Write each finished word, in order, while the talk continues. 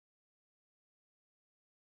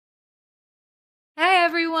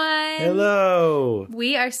Hello.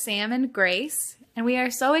 We are Sam and Grace, and we are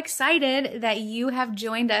so excited that you have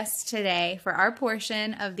joined us today for our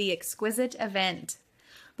portion of the Exquisite event.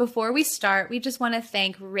 Before we start, we just want to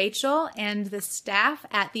thank Rachel and the staff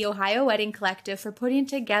at the Ohio Wedding Collective for putting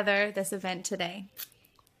together this event today.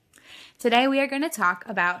 Today we are going to talk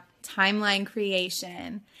about timeline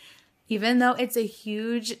creation. Even though it's a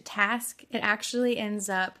huge task, it actually ends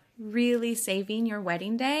up really saving your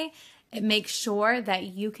wedding day. It makes sure that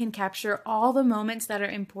you can capture all the moments that are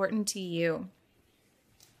important to you.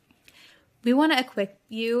 We want to equip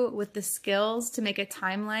you with the skills to make a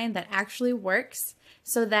timeline that actually works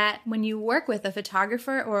so that when you work with a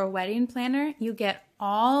photographer or a wedding planner, you get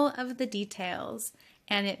all of the details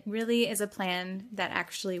and it really is a plan that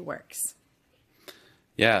actually works.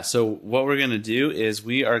 Yeah, so what we're going to do is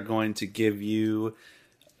we are going to give you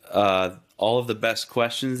all of the best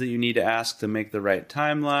questions that you need to ask to make the right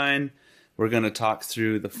timeline. We're going to talk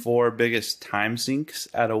through the 4 biggest time sinks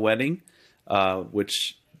at a wedding,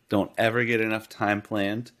 which don't ever get enough time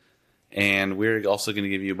planned. And we're also going to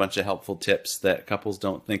give you a bunch of helpful tips that couples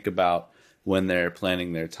don't think about when they're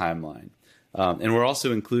planning their timeline. And we're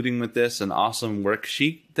also including with this an awesome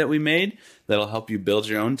worksheet that we made that'll help you build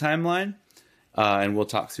your own timeline. And we'll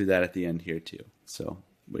talk through that at the end here too. So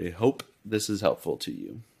we hope this is helpful to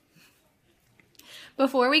you.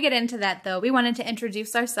 Before we get into that, though, we wanted to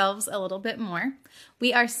introduce ourselves a little bit more.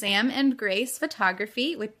 We are Sam and Grace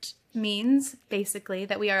Photography, which means basically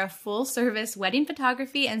that we are a full-service wedding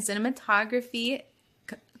photography and cinematography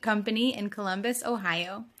company in Columbus,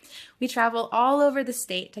 Ohio. We travel all over the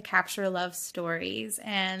state to capture love stories,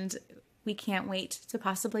 and we can't wait to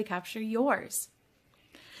possibly capture yours.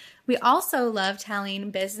 We also love telling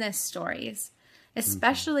business stories,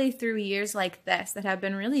 especially through years like this that have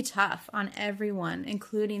been really tough on everyone,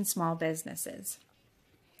 including small businesses.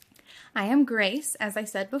 I am Grace, as I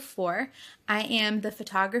said before. I am the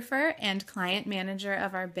photographer and client manager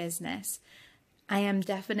of our business. I am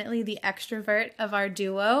definitely the extrovert of our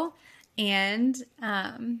duo, and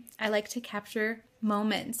I like to capture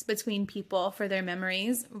moments between people for their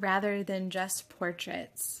memories rather than just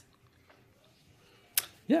portraits.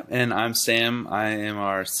 Yeah, and I'm Sam. I am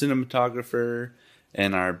our cinematographer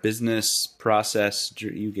and our business process.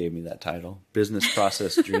 You gave me that title, business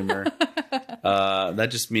process dreamer. That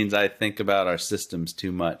just means I think about our systems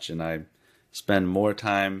too much, and I spend more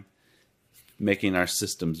time making our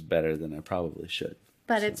systems better than I probably should.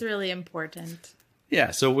 But it's really important.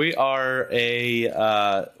 Yeah, so we are we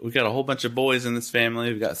got a whole bunch of boys in this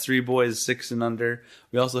family. We've got 3 boys, 6 and under.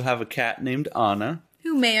 We also have a cat named Anna,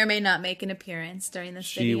 who may or may not make an appearance during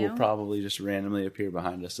this video. She will probably just randomly appear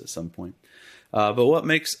behind us at some point. But what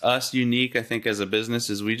makes us unique, I think, as a business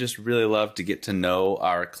is we just really love to get to know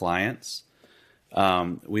our clients.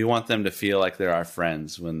 We want them to feel like they're our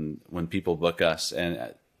friends when people book us.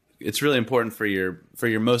 And it's really important for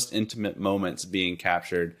your most intimate moments being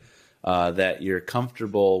captured, that you're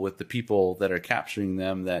comfortable with the people that are capturing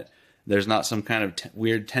them, that there's not some kind of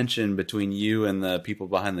weird tension between you and the people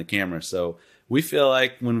behind the camera. So we feel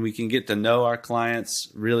like when we can get to know our clients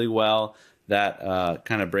really well, that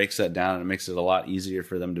kind of breaks that down and it makes it a lot easier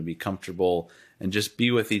for them to be comfortable and just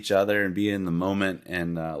be with each other and be in the moment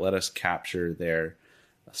and let us capture their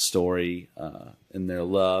story and their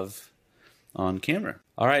love on camera.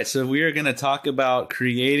 All right, so we are going to talk about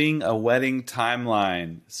creating a wedding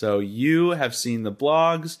timeline. So you have seen the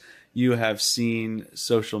blogs, you have seen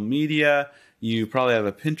social media, you probably have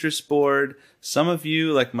a Pinterest board. Some of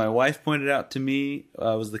you, like my wife pointed out to me,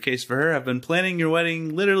 was the case for her, have been planning your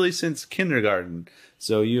wedding literally since kindergarten.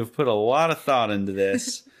 So you have put a lot of thought into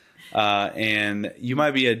this. And you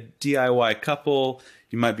might be a DIY couple.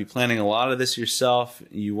 You might be planning a lot of this yourself.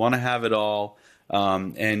 You want to have it all.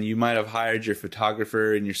 And you might have hired your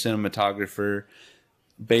photographer and your cinematographer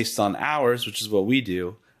based on hours, which is what we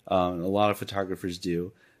do. A lot of photographers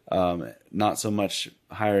do. Not so much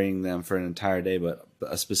hiring them for an entire day, but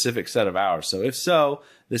a specific set of hours. So if so,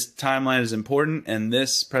 this timeline is important and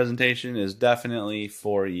this presentation is definitely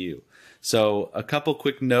for you. So a couple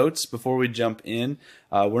quick notes before we jump in.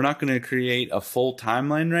 We're not going to create a full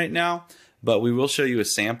timeline right now, but we will show you a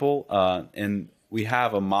sample, and we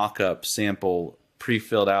have a mock-up sample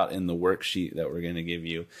pre-filled out in the worksheet that we're going to give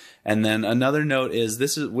you. And then another note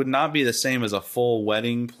is would not be the same as a full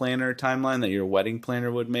wedding planner timeline that your wedding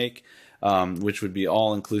planner would make, which would be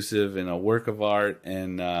all-inclusive and a work of art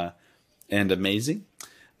and amazing.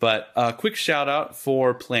 But a quick shout out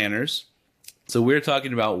for planners. So we're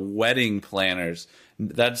talking about wedding planners.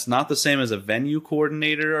 That's not the same as a venue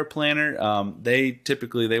coordinator or planner. They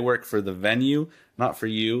typically work for the venue, not for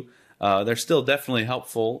you. They're still definitely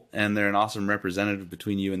helpful, and they're an awesome representative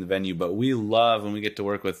between you and the venue. But we love when we get to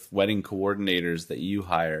work with wedding coordinators that you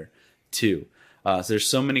hire too. So there's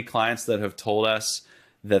so many clients that have told us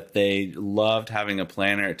that they loved having a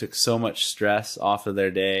planner. It took so much stress off of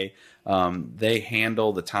their day. They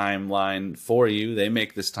handle the timeline for you. They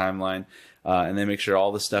make this timeline, and they make sure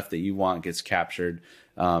all the stuff that you want gets captured.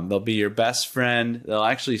 They'll be your best friend. They'll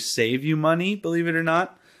actually save you money, believe it or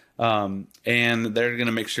not. And they're going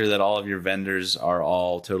to make sure that all of your vendors are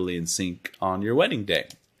all totally in sync on your wedding day.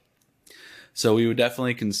 So we would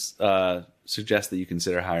definitely suggest that you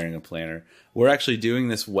consider hiring a planner. We're actually doing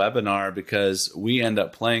this webinar because we end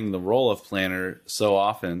up playing the role of planner so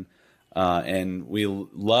often. And we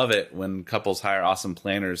love it when couples hire awesome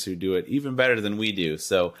planners who do it even better than we do.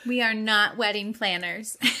 So we are not wedding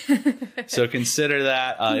planners. So consider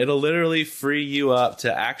that. It'll literally free you up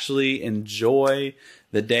to actually enjoy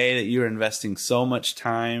the day that you're investing so much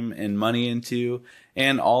time and money into,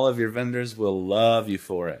 and all of your vendors will love you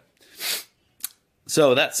for it.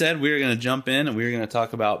 So that said, we're going to jump in and we're going to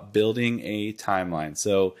talk about building a timeline.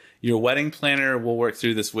 So your wedding planner will work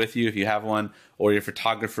through this with you if you have one, or your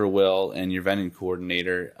photographer will, and your venue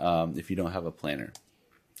coordinator if you don't have a planner.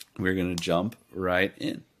 We're going to jump right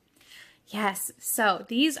in. Yes. So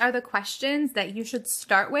these are the questions that you should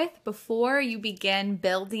start with before you begin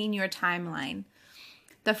building your timeline.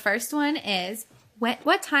 The first one is,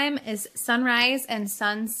 what time is sunrise and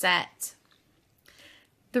sunset?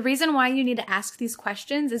 The reason why you need to ask these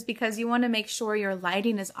questions is because you want to make sure your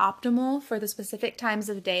lighting is optimal for the specific times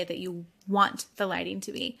of day that you want the lighting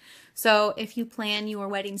to be. So if you plan your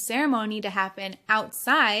wedding ceremony to happen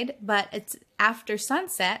outside, but it's after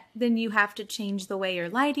sunset, then you have to change the way your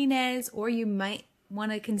lighting is, or you might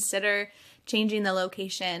want to consider changing the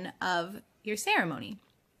location of your ceremony.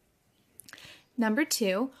 Number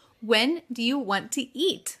 2, when do you want to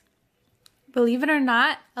eat? Believe it or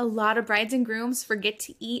not, a lot of brides and grooms forget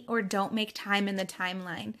to eat or don't make time in the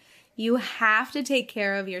timeline. You have to take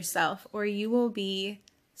care of yourself or you will be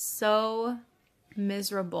so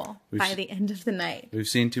miserable by the end of the night. We've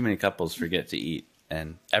seen too many couples forget to eat,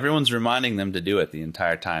 and everyone's reminding them to do it the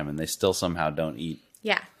entire time, and they still somehow don't eat.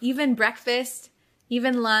 Yeah, even breakfast,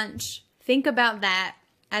 even lunch, think about that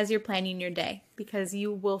as you're planning your day because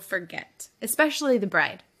you will forget, especially the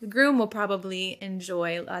bride. The groom will probably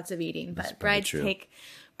enjoy lots of eating, but brides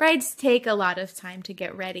take a lot of time to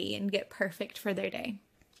get ready and get perfect for their day.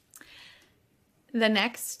 The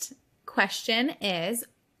next question is,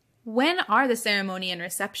 when are the ceremony and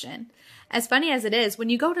reception? As funny as it is, when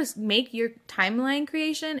you go to make your timeline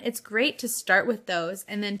creation, it's great to start with those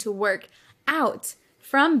and then to work out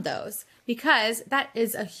from those, because that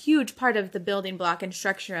is a huge part of the building block and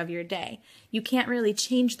structure of your day. You can't really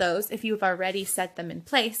change those if you've already set them in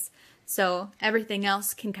place, so everything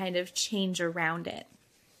else can kind of change around it.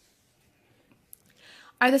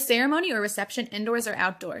 Are the ceremony or reception indoors or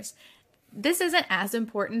outdoors? This isn't as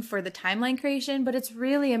important for the timeline creation, but it's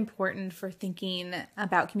really important for thinking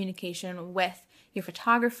about communication with your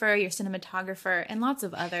photographer, your cinematographer, and lots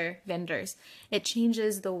of other vendors. It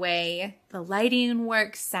changes the way the lighting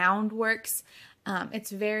works, sound works.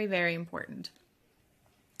 It's very, very important.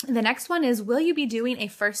 The next one is, will you be doing a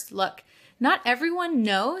first look? Not everyone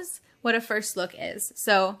knows what a first look is,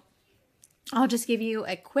 so I'll just give you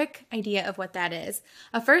a quick idea of what that is.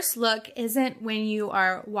 A first look isn't when you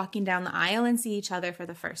are walking down the aisle and see each other for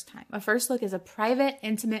the first time. A first look is a private,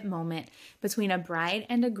 intimate moment between a bride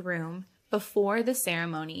and a groom before the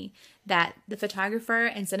ceremony that the photographer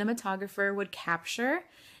and cinematographer would capture.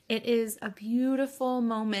 It is a beautiful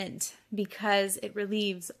moment because it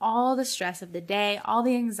relieves all the stress of the day, all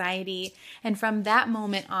the anxiety, and from that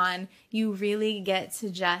moment on, you really get to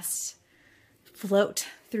just float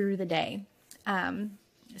through the day.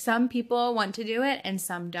 Some people want to do it and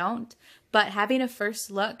some don't, but having a first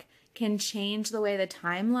look can change the way the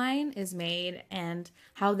timeline is made and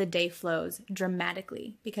how the day flows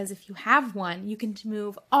dramatically. Because if you have one, you can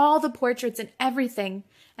move all the portraits and everything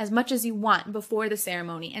as much as you want before the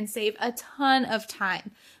ceremony and save a ton of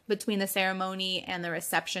time between the ceremony and the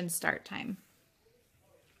reception start time.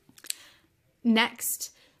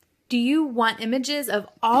 Next, do you want images of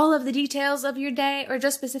all of the details of your day or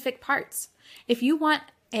just specific parts? If you want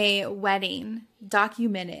a wedding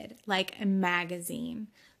documented like a magazine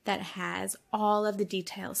that has all of the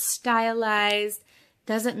details stylized,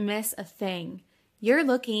 doesn't miss a thing, you're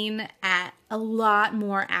looking at a lot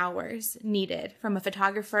more hours needed from a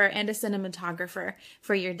photographer and a cinematographer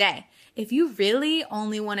for your day. If you really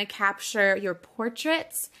only want to capture your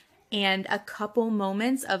portraits and a couple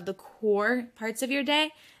moments of the core parts of your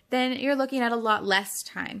day, then you're looking at a lot less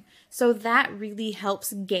time. So that really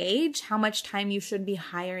helps gauge how much time you should be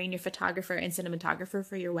hiring your photographer and cinematographer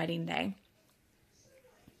for your wedding day.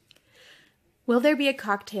 Will there be a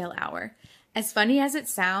cocktail hour? As funny as it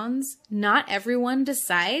sounds, not everyone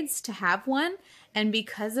decides to have one. And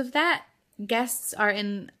because of that, guests are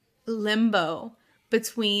in limbo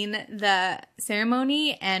between the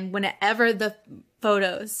ceremony and whenever the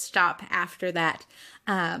photos stop after that.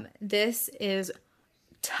 This is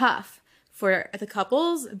tough for the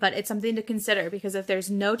couples, but it's something to consider, because if there's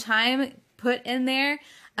no time put in there,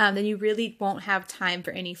 then you really won't have time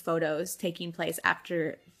for any photos taking place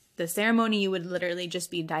after the ceremony. You would literally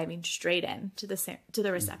just be diving straight in to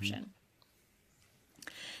the reception.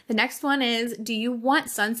 The next one is, do you want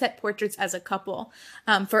sunset portraits as a couple?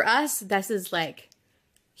 For us, this is like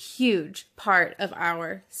huge part of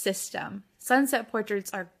our system. Sunset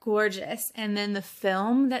portraits are gorgeous, and then the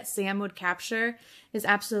film that Sam would capture is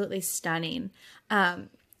absolutely stunning.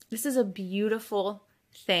 This is a beautiful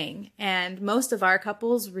thing, and most of our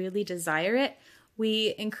couples really desire it.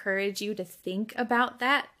 We encourage you to think about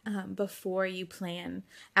that before you plan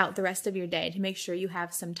out the rest of your day, to make sure you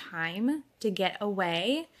have some time to get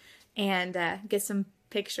away and get some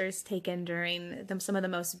pictures taken during some of the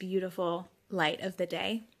most beautiful light of the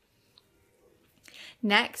day.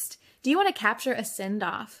 Next, do you want to capture a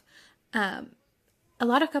send-off? A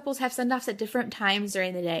lot of couples have send-offs at different times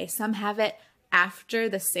during the day. Some have it after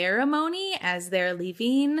the ceremony as they're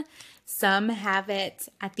leaving. Some have it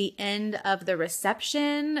at the end of the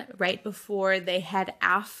reception, right before they head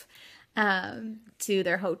off to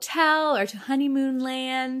their hotel or to honeymoon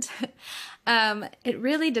land. It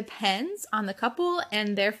really depends on the couple,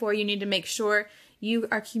 and therefore you need to make sure you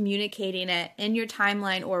are communicating it in your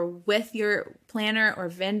timeline or with your planner or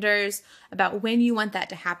vendors about when you want that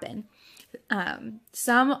to happen.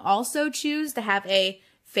 Some also choose to have a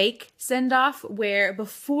fake send-off where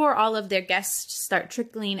before all of their guests start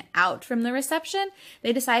trickling out from the reception,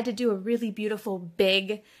 they decide to do a really beautiful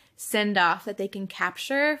big send-off that they can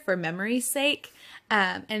capture for memory's sake.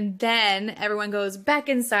 And then everyone goes back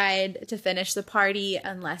inside to finish the party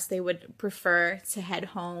unless they would prefer to head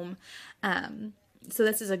home. So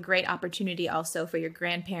this is a great opportunity also for your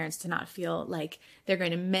grandparents to not feel like they're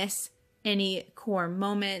going to miss any core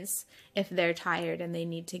moments if they're tired and they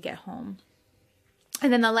need to get home.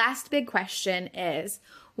 And then the last big question is,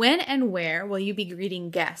 when and where will you be greeting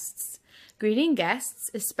guests? Greeting guests,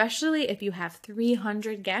 especially if you have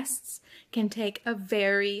 300 guests, can take a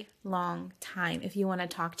very long time if you want to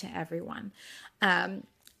talk to everyone.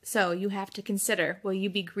 So you have to consider, will you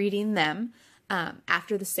be greeting them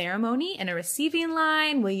after the ceremony in a receiving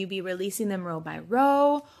line? Will you be releasing them row by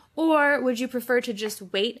row? Or would you prefer to just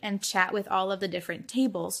wait and chat with all of the different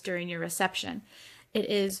tables during your reception? It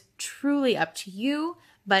is truly up to you,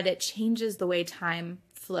 but it changes the way time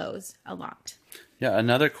flows a lot. Yeah,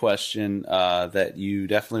 another question that you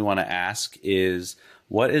definitely want to ask is,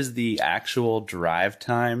 what is the actual drive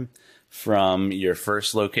time from your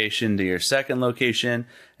first location to your second location,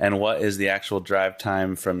 and what is the actual drive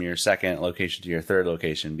time from your second location to your third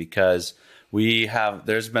location? Because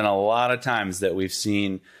there's been a lot of times that we've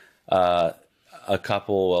seen a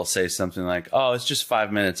couple will say something like, oh, it's just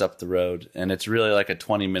 5 minutes up the road, and it's really like a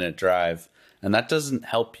 20-minute drive. And that doesn't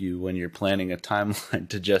help you when you're planning a timeline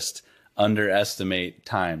to just underestimate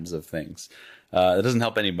times of things. It doesn't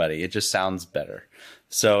help anybody. It just sounds better.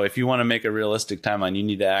 So if you want to make a realistic timeline, you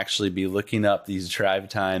need to actually be looking up these drive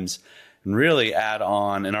times and really add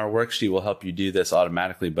on, and our worksheet will help you do this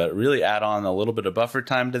automatically, but really add on a little bit of buffer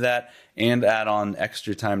time to that and add on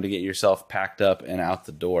extra time to get yourself packed up and out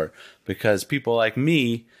the door. Because people like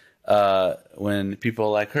me, when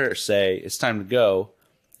people like her say it's time to go,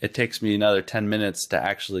 it takes me another 10 minutes to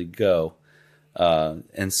actually go.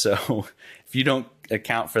 And so if you don't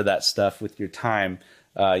account for that stuff with your time,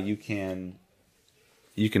 you can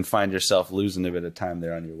find yourself losing a bit of time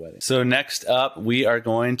there on your wedding. So next up, we are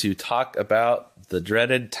going to talk about the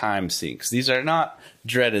dreaded time sinks. These are not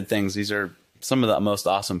dreaded things. These are some of the most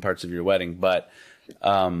awesome parts of your wedding, but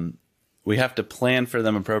we have to plan for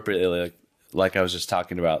them appropriately, like I was just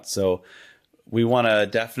talking about. So we want to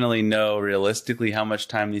definitely know realistically how much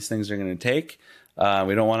time these things are going to take.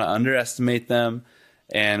 We don't want to underestimate them,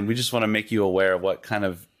 and we just want to make you aware of what kind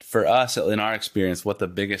of, for us, in our experience, what the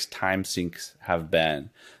biggest time sinks have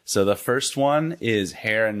been. So the first one is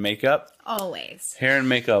hair and makeup. Always. Hair and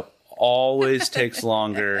makeup always takes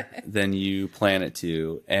longer than you plan it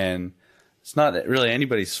to. And it's not really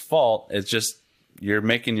anybody's fault. It's just you're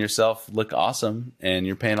making yourself look awesome, and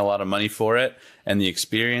you're paying a lot of money for it, and the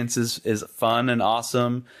experience is fun and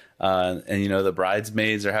awesome. And, you know, the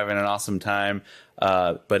bridesmaids are having an awesome time,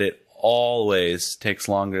 but it always takes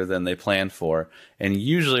longer than they planned for. And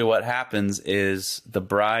usually what happens is the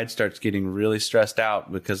bride starts getting really stressed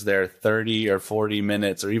out because they're 30 or 40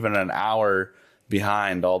 minutes or even an hour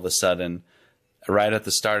behind all of a sudden right at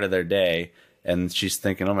the start of their day. And she's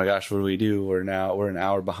thinking, oh my gosh, what do we do? We're an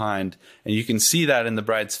hour behind. And you can see that in the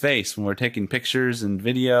bride's face when we're taking pictures and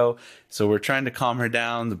video. So we're trying to calm her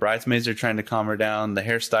down. The bridesmaids are trying to calm her down. The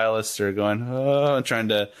hairstylists are going, oh, trying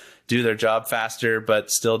to do their job faster,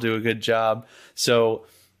 but still do a good job. So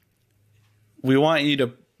we want you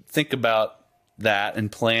to think about that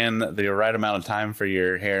and plan the right amount of time for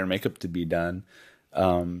your hair and makeup to be done.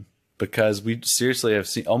 Because we seriously have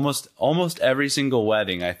seen almost every single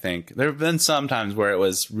wedding, I think. There have been some times where it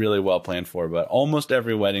was really well planned for, but almost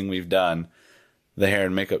every wedding we've done, the hair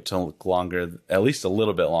and makeup took longer, at least a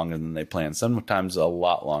little bit longer than they planned. Sometimes a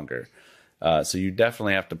lot longer. So you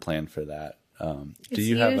definitely have to plan for that. It's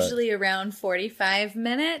usually around 45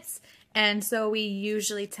 minutes. And so we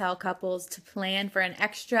usually tell couples to plan for an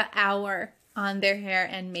extra hour on their hair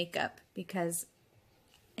and makeup because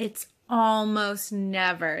it's almost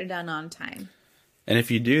never done on time. And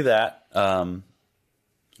if you do that,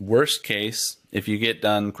 worst case, if you get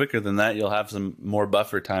done quicker than that, you'll have some more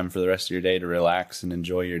buffer time for the rest of your day to relax and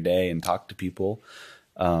enjoy your day and talk to people.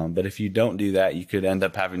 But if you don't do that, you could end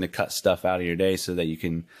up having to cut stuff out of your day so that you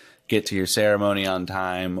can get to your ceremony on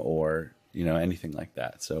time or, you know, anything like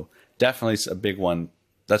that. So definitely a big one.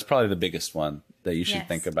 That's probably the biggest one that you should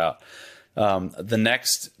think about. The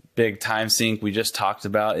next big time sink we just talked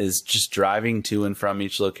about is just driving to and from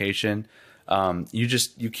each location.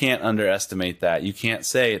 You can't underestimate that. You can't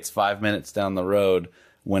say it's 5 minutes down the road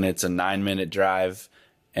when it's a 9-minute drive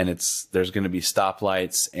and there's going to be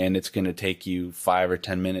stoplights and it's going to take you 5 or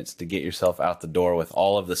 10 minutes to get yourself out the door with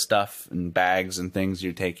all of the stuff and bags and things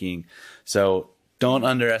you're taking. So don't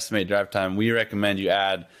underestimate drive time. We recommend you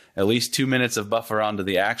add at least 2 minutes of buffer onto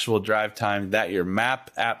the actual drive time that your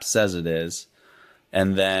map app says it is.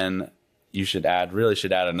 And then you should add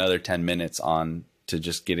another 10 minutes on to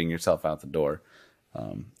just getting yourself out the door.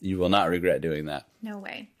 You will not regret doing that. No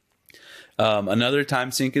way. Another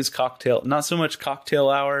time sink is cocktail. Not so much cocktail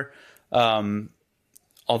hour.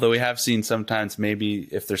 Although we have seen sometimes maybe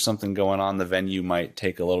if there's something going on, the venue might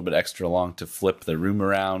take a little bit extra long to flip the room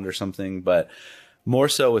around or something. But more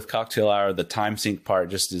so with cocktail hour, the time sink part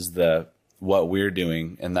just is what we're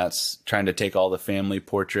doing. And that's trying to take all the family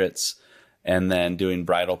portraits and then doing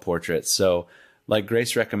bridal portraits. So like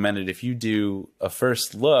Grace recommended, if you do a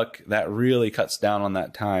first look, that really cuts down on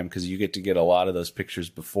that time because you get to get a lot of those pictures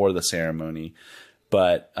before the ceremony.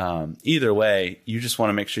 But either way, you just want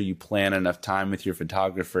to make sure you plan enough time with your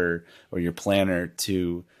photographer or your planner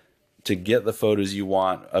to get the photos you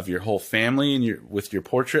want of your whole family and with your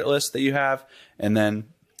portrait list that you have. And then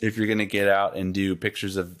if you're going to get out and do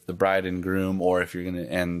pictures of the bride and groom, or if you're going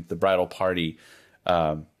to end the bridal party,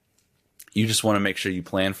 you just want to make sure you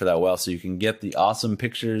plan for that well so you can get the awesome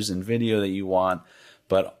pictures and video that you want,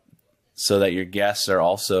 but so that your guests are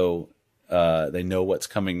also, they know what's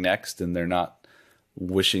coming next and they're not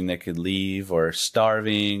wishing they could leave or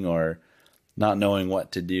starving or not knowing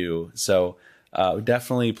what to do. So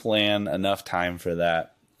definitely plan enough time for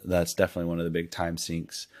that. That's definitely one of the big time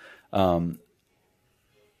sinks.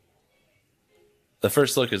 The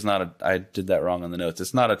first look is I did that wrong on the notes.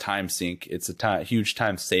 It's not a time sink. It's a huge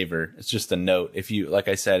time saver. It's just a note. Like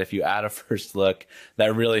I said, if you add a first look,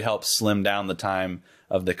 that really helps slim down the time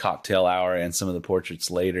of the cocktail hour and some of the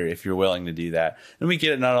portraits later, if you're willing to do that. And we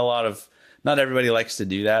get it. Not everybody likes to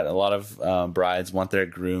do that. A lot of brides want their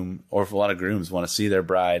groom, or a lot of grooms want to see their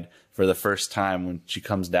bride for the first time when she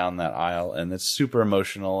comes down that aisle. And it's super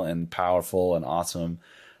emotional and powerful and awesome.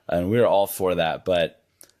 And we're all for that. But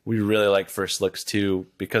we really like first looks too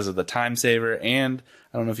because of the time saver. And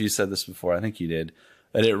I don't know if you said this before. I think you did.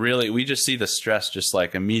 But we just see the stress just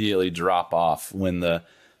like immediately drop off when the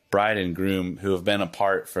bride and groom who have been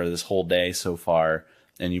apart for this whole day so far,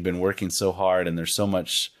 and you've been working so hard, and there's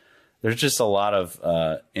just a lot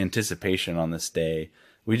of anticipation on this day.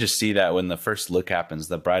 We just see that when the first look happens,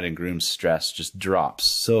 the bride and groom's stress just drops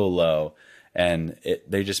so low, and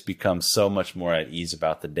they just become so much more at ease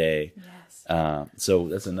about the day. Yes. So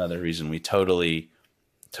that's another reason we totally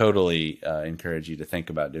encourage you to think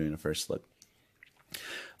about doing a first look.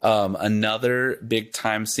 Another big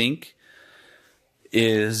time sink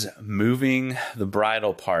is moving the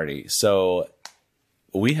bridal party. So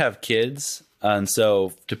we have kids, And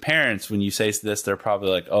so to parents, when you say this, they're probably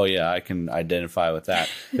like, oh yeah, I can identify with that.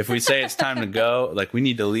 If we say it's time to go, like we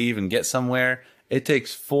need to leave and get somewhere, it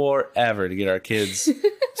takes forever to get our kids,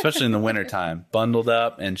 especially in the wintertime, bundled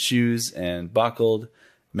up and shoes and buckled,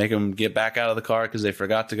 make them get back out of the car because they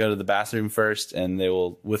forgot to go to the bathroom first, and they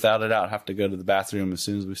will, without a doubt, have to go to the bathroom as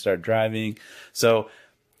soon as we start driving. So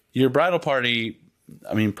your bridal party,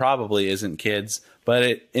 I mean, probably isn't kids, but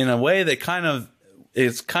it, in a way,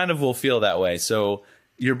 it's kind of will feel that way. So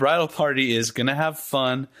your bridal party is going to have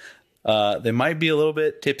fun. They might be a little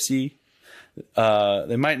bit tipsy.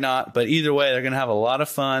 They might not, but either way, they're going to have a lot of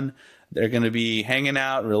fun. They're going to be hanging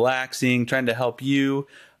out, relaxing, trying to help you.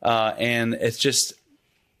 And it's just,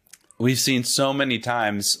 we've seen so many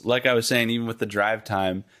times, like I was saying, even with the drive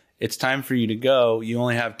time, it's time for you to go. You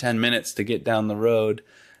only have 10 minutes to get down the road.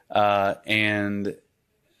 And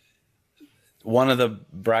one of the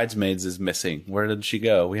bridesmaids is missing. Where did she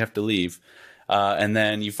go? We have to leave. And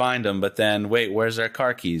then you find them, but then wait, where's our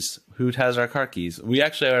car keys? Who has our car keys? We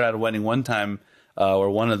actually were at a wedding one time where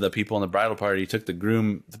one of the people in the bridal party took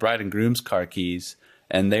the bride and groom's car keys,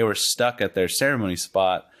 and they were stuck at their ceremony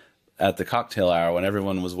spot at the cocktail hour when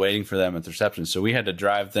everyone was waiting for them at the reception. So we had to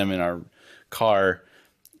drive them in our car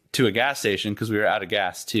to a gas station because we were out of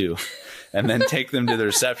gas too, and then take them to the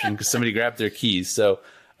reception because somebody grabbed their keys. So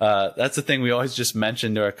that's the thing we always just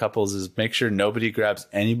mention to our couples is make sure nobody grabs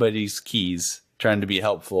anybody's keys, trying to be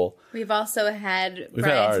helpful. We've also had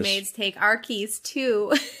bridesmaids take our keys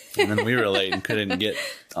too. And then we were late and couldn't get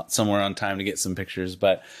somewhere on time to get some pictures.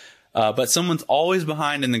 But someone's always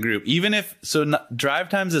behind in the group. Even if, drive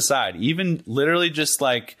times aside, even literally just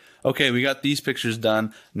like, okay, we got these pictures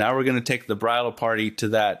done. Now we're going to take the bridal party to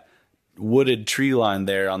that wooded tree line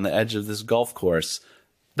there on the edge of this golf course.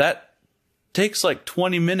 That takes like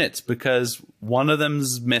 20 minutes because one of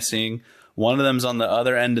them's missing. One of them's on the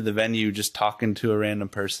other end of the venue just talking to a random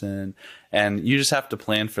person. And you just have to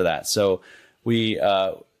plan for that. So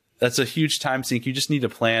that's a huge time sink. You just need to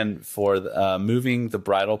plan for moving the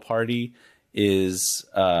bridal party is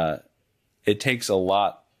it takes a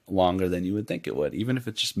lot longer than you would think it would, even if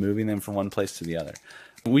it's just moving them from one place to the other.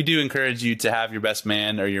 We do encourage you to have your best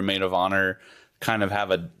man or your maid of honor kind of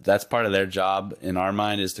that's part of their job in our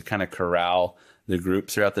mind, is to kind of corral the group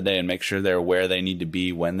throughout the day and make sure they're where they need to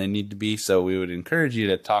be when they need to be. So we would encourage you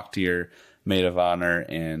to talk to your maid of honor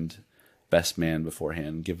and best man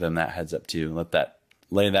beforehand. Give them that heads up too.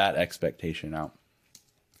 Lay that expectation out.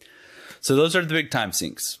 So those are the big time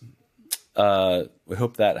sinks. We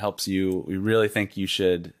hope that helps you. We really think you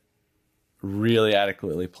should really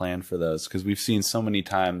adequately plan for those because we've seen so many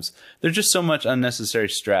times there's just so much unnecessary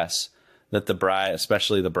stress that the bride,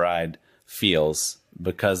 especially the bride, feels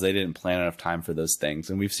because they didn't plan enough time for those things.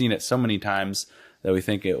 And we've seen it so many times that we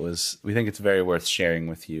think it's very worth sharing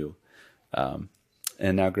with you. And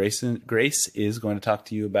now Grace is going to talk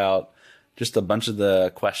to you about just a bunch of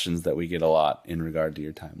the questions that we get a lot in regard to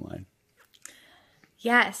your timeline.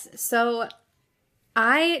 Yes. So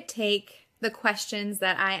I take the questions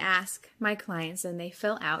that I ask my clients and they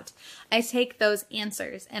fill out. I take those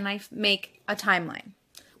answers and I make a timeline,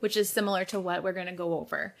 which is similar to what we're going to go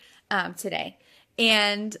over today.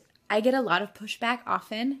 And I get a lot of pushback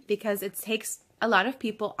often because it takes a lot of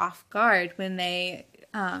people off guard when they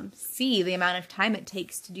see the amount of time it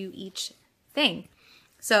takes to do each thing.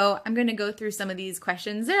 So I'm going to go through some of these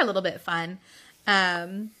questions. They're a little bit fun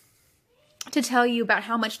to tell you about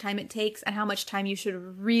how much time it takes and how much time you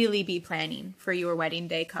should really be planning for your wedding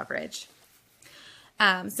day coverage.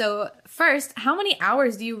 So first, how many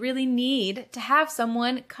hours do you really need to have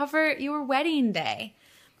someone cover your wedding day?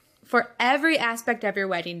 For every aspect of your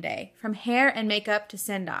wedding day, from hair and makeup to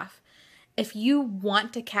send-off. If you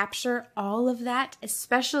want to capture all of that,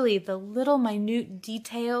 especially the little minute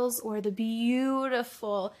details or the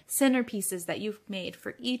beautiful centerpieces that you've made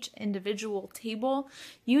for each individual table,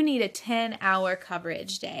 you need a 10-hour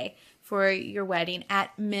coverage day for your wedding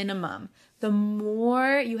at minimum. The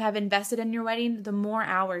more you have invested in your wedding, the more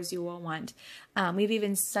hours you will want. We've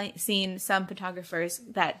even seen some photographers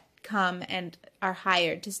that come and are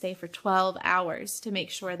hired to stay for 12 hours to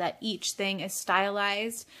make sure that each thing is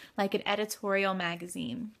stylized like an editorial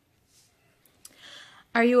magazine.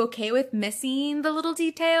 Are you okay with missing the little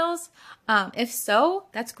details? If so,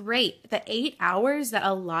 that's great. The 8 hours that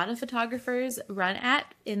a lot of photographers run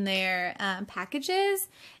at in their packages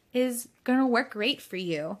is going to work great for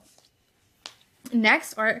you.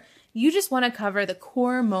 Next, or you just want to cover the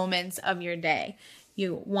core moments of your day.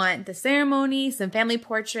 You want the ceremony, some family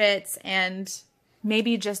portraits, and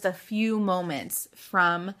maybe just a few moments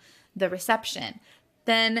from the reception.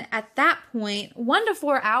 then at that point, 1 to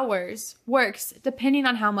 4 hours works depending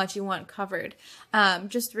on how much you want covered.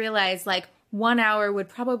 Just realize like 1 hour would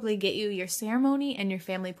probably get you your ceremony and your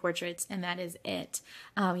family portraits, and that is it.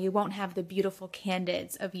 You won't have the beautiful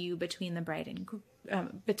candids of you between the bride and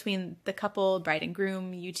between the couple, bride and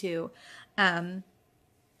groom, you two.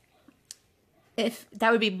 If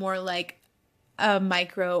that would be more like a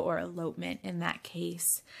micro or elopement in that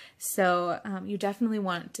case. So you definitely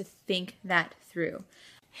want to think that through.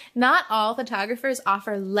 Not all photographers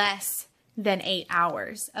offer less than 8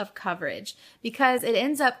 hours of coverage because it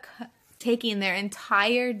ends up taking their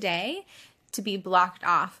entire day to be blocked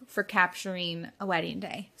off for capturing a wedding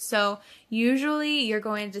day. So usually you're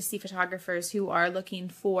going to see photographers who are looking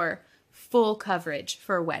for full coverage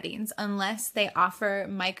for weddings unless they offer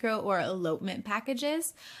micro or elopement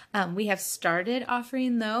packages. We have started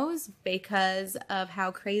offering those because of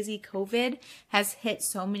how crazy COVID has hit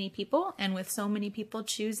so many people, and with so many people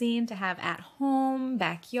choosing to have at home,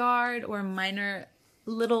 backyard, or minor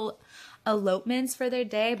little elopements for their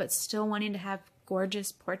day but still wanting to have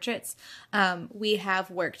gorgeous portraits, we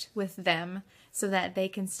have worked with them so that they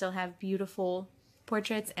can still have beautiful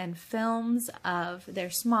portraits and films of their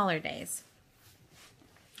smaller days.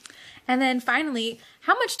 And then finally,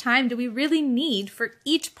 how much time do we really need for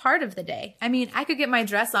each part of the day? I mean, I could get my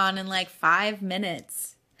dress on in like 5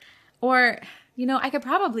 minutes. Or, you know, I could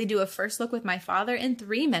probably do a first look with my father in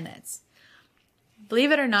 3 minutes.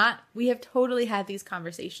 Believe it or not, we have totally had these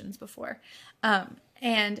conversations before.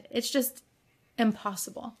 And it's just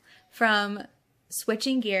impossible. From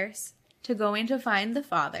switching gears to going to find the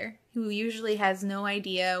father, who usually has no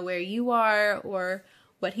idea where you are or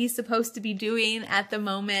what he's supposed to be doing at the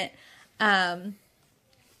moment.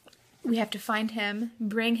 We have to find him,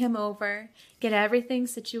 bring him over, get everything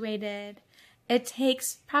situated. It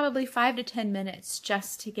takes probably 5 to 10 minutes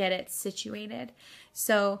just to get it situated.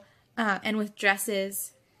 So, and with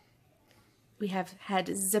dresses, we have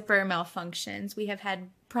had zipper malfunctions. We have had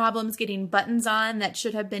problems getting buttons on that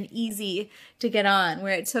should have been easy to get on,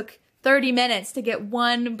 where it took 30 minutes to get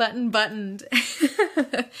one button buttoned.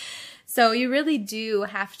 So you really do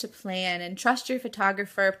have to plan and trust your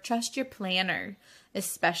photographer, trust your planner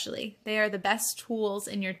especially. They are the best tools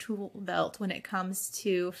in your tool belt when it comes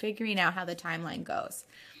to figuring out how the timeline goes.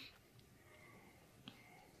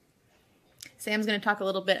 Sam's going to talk a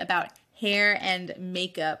little bit about hair and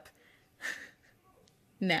makeup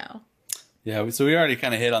now. Yeah, so we already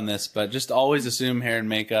kind of hit on this, but just always assume hair and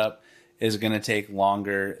makeup is going to take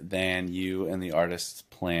longer than you and the artist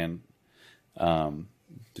plan,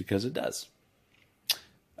 because it does.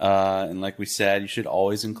 And like we said, you should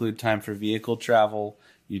always include time for vehicle travel.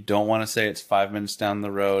 You don't want to say it's 5 minutes down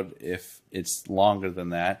the road if it's longer than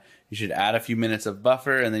that. You should add a few minutes of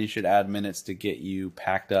buffer, and then you should add minutes to get you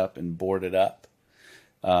packed up and boarded up,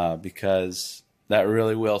 because that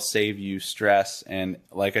really will save you stress. And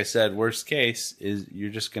like I said, worst case is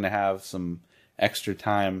you're just going to have some extra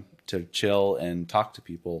time to chill and talk to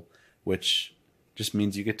people, which just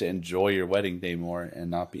means you get to enjoy your wedding day more and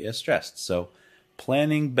not be as stressed. So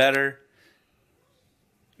planning better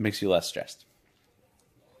makes you less stressed.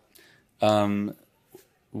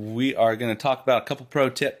 We are going to talk about a couple pro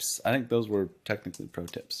tips. I think those were technically pro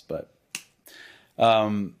tips, but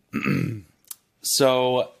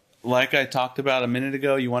so like I talked about a minute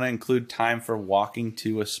ago, you want to include time for walking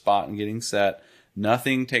to a spot and getting set.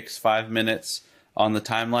 Nothing takes 5 minutes. On the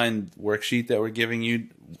timeline worksheet that we're giving you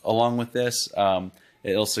along with this,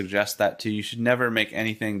 it'll suggest that too. You should never make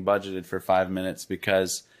anything budgeted for 5 minutes,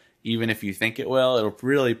 because even if you think it will, it'll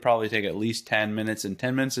really probably take at least 10 minutes, and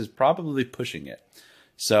 10 minutes is probably pushing it.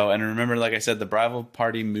 So, and remember, like I said, the bridal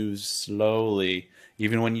party moves slowly,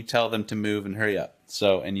 even when you tell them to move and hurry up.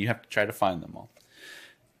 So, and you have to try to find them all.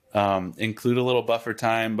 Include a little buffer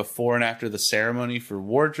time before and after the ceremony for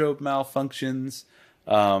wardrobe malfunctions,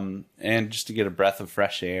 and just to get a breath of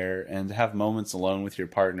fresh air and to have moments alone with your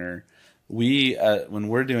partner. We, when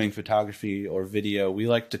we're doing photography or video, we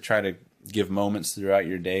like to try to give moments throughout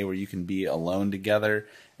your day where you can be alone together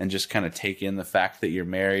and just kind of take in the fact that you're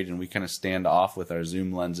married, and we kind of stand off with our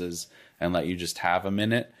zoom lenses and let you just have a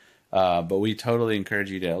minute. But we totally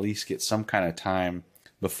encourage you to at least get some kind of time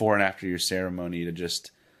before and after your ceremony to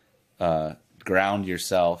just ground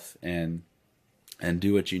yourself and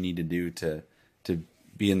do what you need to do to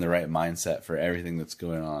be in the right mindset for everything that's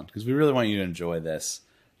going on. Because we really want you to enjoy this.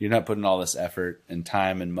 You're not putting all this effort and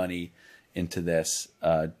time and money into this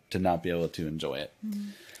to not be able to enjoy it.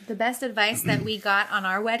 The best advice that we got on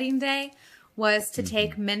our wedding day was to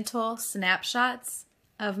take mental snapshots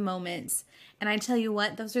of moments. And I tell you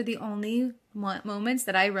what, those are the only moments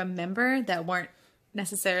that I remember that weren't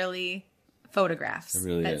necessarily photographs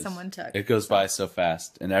really that is. someone took. It goes by so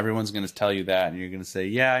fast, and everyone's going to tell you that, and you're going to say,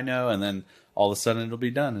 "Yeah, I know," and then all of a sudden it'll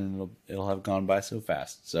be done, and it'll have gone by so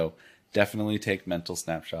fast. So definitely take mental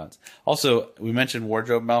snapshots. Also, we mentioned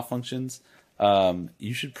wardrobe malfunctions.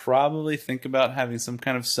 You should probably think about having some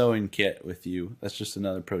kind of sewing kit with you. That's just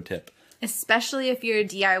another pro tip. Especially if you're a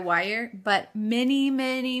DIYer, but many,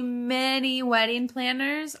 many, many wedding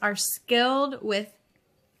planners are skilled with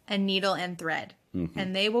a needle and thread.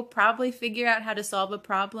 And they will probably figure out how to solve a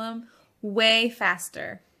problem way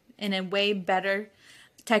faster in a way better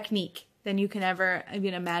technique than you can ever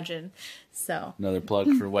even imagine. So another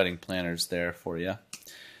plug for wedding planners there for you.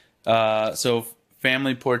 So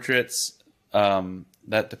family portraits,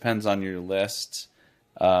 that depends on your list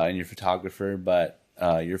and your photographer, but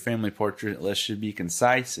your family portrait list should be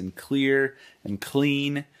concise and clear and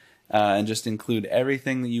clean, and just include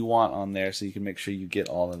everything that you want on there so you can make sure you get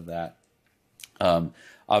all of that.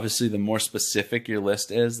 Obviously, the more specific your list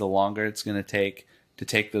is, the longer it's going to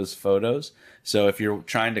take those photos. So if you're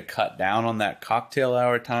trying to cut down on that cocktail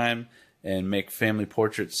hour time and make family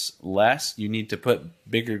portraits less, you need to put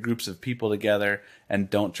bigger groups of people together, and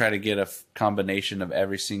don't try to get a combination of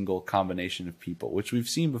every single combination of people, which we've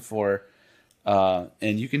seen before.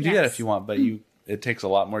 And you can do that if you want, but it takes a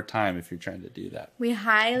lot more time if you're trying to do that. We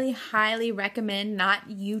highly, highly recommend not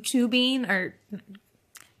YouTubing or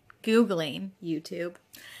Googling YouTube.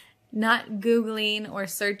 Not Googling or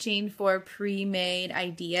searching for pre-made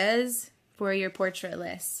ideas for your portrait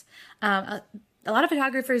lists. A lot of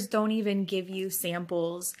photographers don't even give you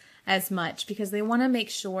samples as much because they want to make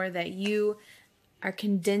sure that you are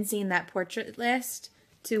condensing that portrait list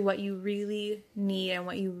to what you really need and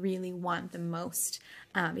what you really want the most.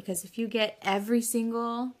 Because if you get every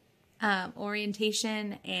single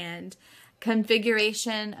orientation and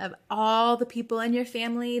configuration of all the people in your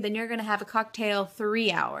family, then you're going to have a cocktail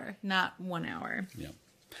 3 hour, not 1 hour. Yeah.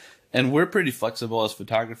 And we're pretty flexible as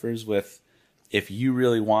photographers with, if you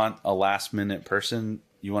really want a last minute person,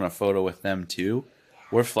 you want a photo with them too,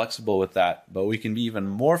 we're flexible with that. But we can be even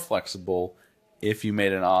more flexible if you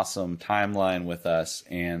made an awesome timeline with us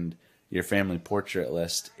and your family portrait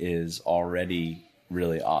list is already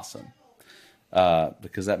really awesome.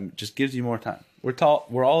 Because that just gives you more time.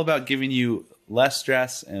 We're all about giving you less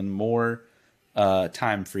stress and more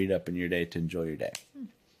time freed up in your day to enjoy your day.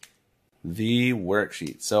 The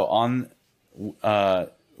worksheet. So on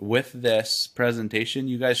with this presentation,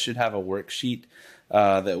 you guys should have a worksheet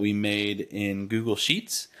that we made in Google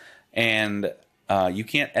Sheets, and you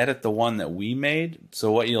can't edit the one that we made.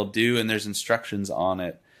 So what you'll do, and there's instructions on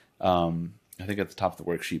it, I think at the top of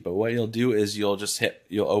the worksheet, but what you'll do is you'll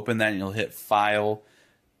open that and you'll hit File,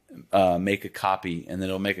 make a copy, and then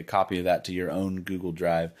it'll make a copy of that to your own Google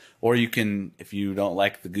Drive. Or you can, if you don't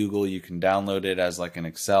like the Google, you can download it as like an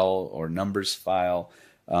Excel or Numbers file.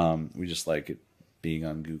 We just like it being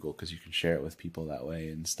on Google because you can share it with people that way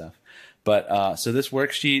and stuff. But so this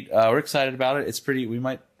worksheet, we're excited about it. It's pretty.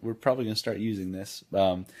 We're probably going to start using this.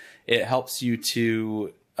 It helps you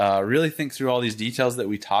to really think through all these details that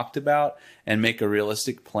we talked about and make a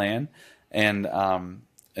realistic plan. And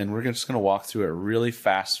we're just going to walk through it really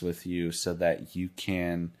fast with you so that you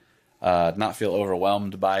can not feel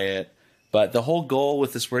overwhelmed by it. But the whole goal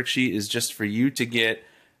with this worksheet is just for you to get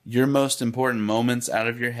your most important moments out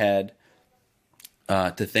of your head,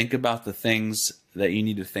 to think about the things that you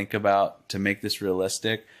need to think about to make this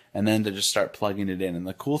realistic, and then to just start plugging it in. And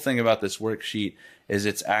the cool thing about this worksheet is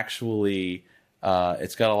it's actually,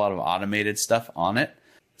 it's got a lot of automated stuff on it.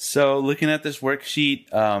 So looking at this worksheet,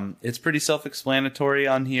 it's pretty self-explanatory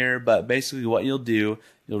on here, but basically what you'll do,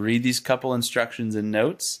 you'll read these couple instructions and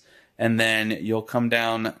notes, and then you'll come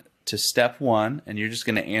down to step 1, and you're just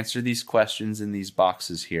going to answer these questions in these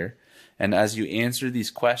boxes here. And as you answer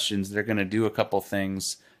these questions, they're going to do a couple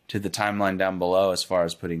things to the timeline down below as far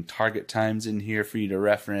as putting target times in here for you to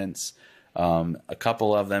reference. A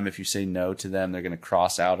couple of them, if you say no to them, they're going to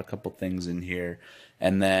cross out a couple things in here.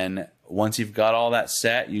 And then once you've got all that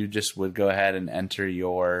set, you just would go ahead and enter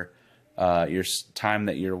your time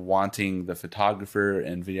that you're wanting the photographer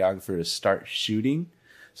and videographer to start shooting.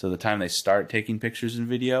 So the time they start taking pictures and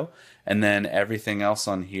video. And then everything else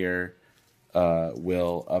on here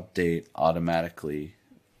will update automatically.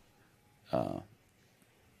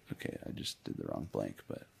 Okay, I just did the wrong blank,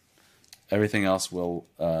 but everything else will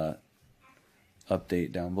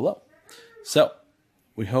update down below. So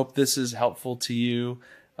we hope this is helpful to you.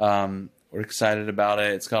 We're excited about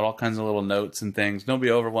it. It's got all kinds of little notes and things. Don't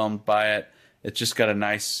be overwhelmed by it. It's just got a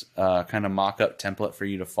nice kind of mock-up template for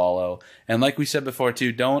you to follow. And like we said before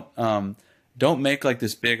too, don't make like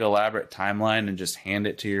this big elaborate timeline and just hand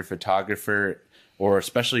it to your photographer or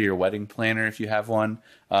especially your wedding planner if you have one,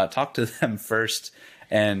 talk to them first,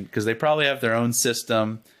 and because they probably have their own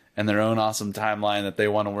system and their own awesome timeline that they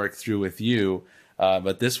want to work through with you.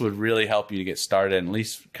 But this would really help you to get started and at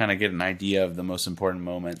least kind of get an idea of the most important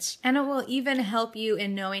moments. And it will even help you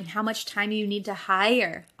in knowing how much time you need to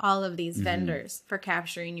hire all of these vendors for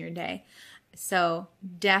capturing your day. So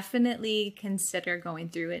definitely consider going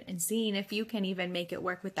through it and seeing if you can even make it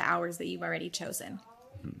work with the hours that you've already chosen.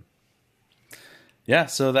 Yeah,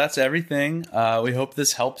 so that's everything. We hope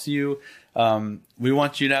this helps you. We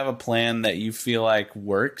want you to have a plan that you feel like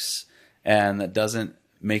works and that doesn't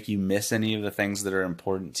make you miss any of the things that are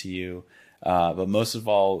important to you. But most of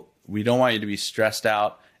all, we don't want you to be stressed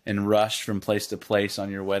out and rushed from place to place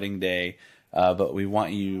on your wedding day. But we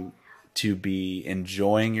want you to be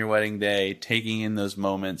enjoying your wedding day, taking in those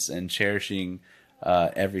moments and cherishing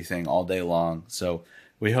everything all day long. So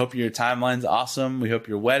we hope your timeline's awesome. We hope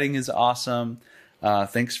your wedding is awesome.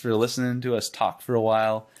 Thanks for listening to us talk for a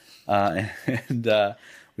while. And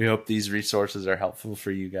we hope these resources are helpful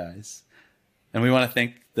for you guys. And we want to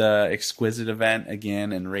thank the Exquisite event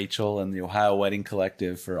again and Rachel and the Ohio Wedding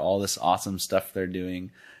Collective for all this awesome stuff they're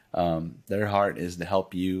doing. Their heart is to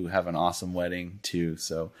help you have an awesome wedding too.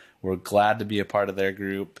 So we're glad to be a part of their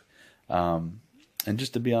group and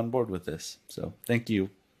just to be on board with this. So thank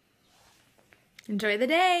you. Enjoy the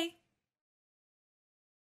day.